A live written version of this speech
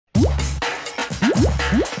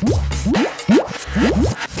Hi,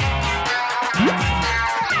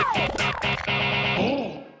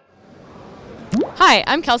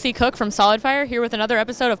 I'm Kelsey Cook from SolidFire, here with another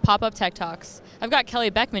episode of Pop-Up Tech Talks. I've got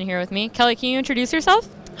Kelly Boeckman here with me. Kelly, can you introduce yourself?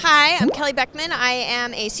 Hi, I'm Kelly Boeckman. I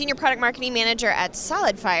am a Senior Product Marketing Manager at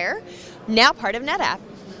SolidFire, now part of NetApp.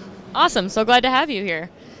 Awesome, so glad to have you here.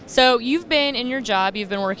 So you've been in your job, you've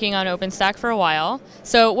been working on OpenStack for a while.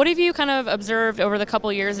 So what have you kind of observed over the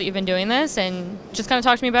couple years that you've been doing this, and just kind of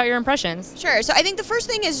talk to me about your impressions? Sure, so I think the first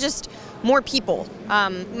thing is just more people.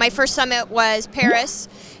 My first summit was Paris,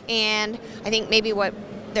 and I think maybe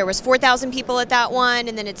there was 4,000 people at that one,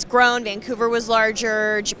 and then it's grown. Vancouver was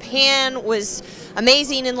larger, Japan was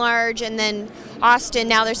amazing and large, and then Austin,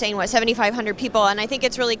 now they're saying, 7,500 people, and I think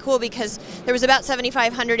it's really cool because there was about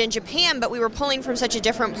 7,500 in Japan, but we were pulling from such a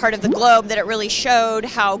different part of the globe that it really showed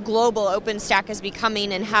how global OpenStack is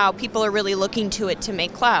becoming and how people are really looking to it to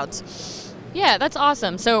make clouds. Yeah, that's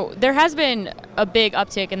awesome. So there has been a big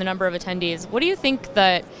uptick in the number of attendees. What do you think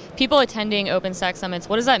that people attending OpenStack Summits,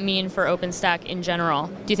 what does that mean for OpenStack in general?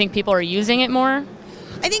 Do you think people are using it more?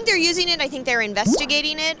 I think they're using it. I think they're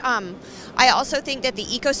investigating it. I also think that the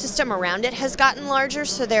ecosystem around it has gotten larger,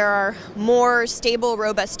 so there are more stable,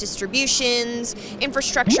 robust distributions,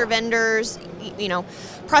 infrastructure vendors,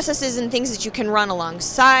 processes and things that you can run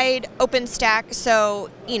alongside OpenStack. So,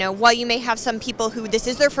 while you may have some people who this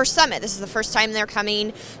is their first summit, this is the first time they're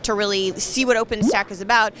coming to really see what OpenStack is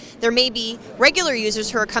about, there may be regular users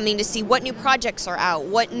who are coming to see what new projects are out,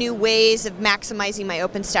 what new ways of maximizing my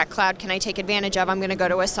OpenStack cloud can I take advantage of. I'm going to go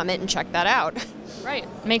to a summit and check that out. Right,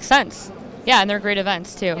 makes sense. Yeah, and they're great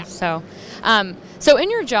events too. Yeah. So, so in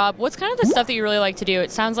your job, what's kind of the stuff that you really like to do? It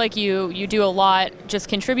sounds like you do a lot just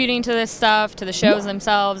contributing to this stuff, to the shows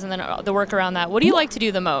themselves, and then the work around that. What do you like to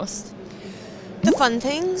do the most? The fun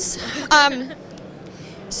things.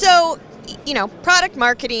 So, product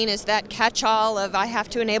marketing is that catch-all of I have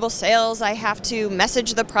to enable sales, I have to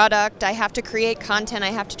message the product, I have to create content, I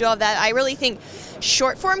have to do all that. I really think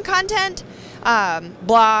short-form content,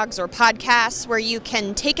 blogs or podcasts where you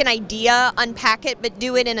can take an idea, unpack it, but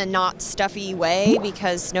do it in a not stuffy way,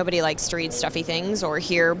 because nobody likes to read stuffy things or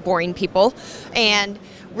hear boring people, and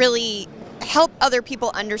really help other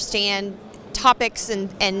people understand topics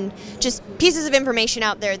and just pieces of information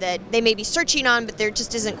out there that they may be searching on, but there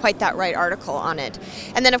just isn't quite that right article on it.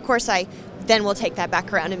 And then of course I then will take that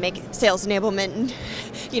back around and make sales enablement, and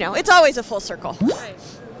it's always a full circle. Right.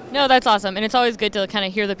 No, that's awesome, and it's always good to kind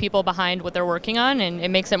of hear the people behind what they're working on, and it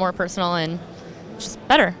makes it more personal and just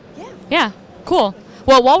better. Yeah. Yeah, cool.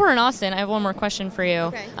 Well, while we're in Austin, I have one more question for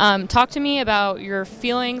you. Okay. Talk to me about your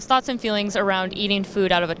thoughts and feelings around eating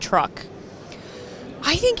food out of a truck.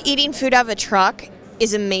 I think eating food out of a truck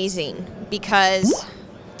is amazing because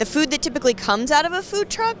the food that typically comes out of a food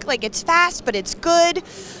truck, it's fast, but it's good.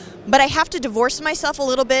 But I have to divorce myself a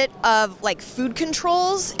little bit of food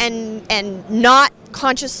controls and not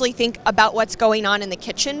consciously think about what's going on in the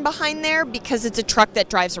kitchen behind there, because it's a truck that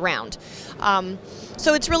drives around.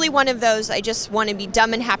 So it's really one of those, I just want to be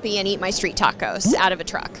dumb and happy and eat my street tacos out of a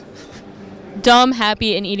truck. Dumb,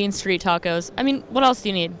 happy, and eating street tacos. I mean, what else do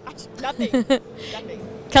you need? Nothing. Nothing.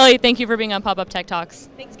 Kelly, thank you for being on Pop-Up Tech Talks.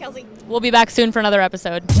 Thanks, Kelsey. We'll be back soon for another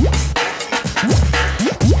episode.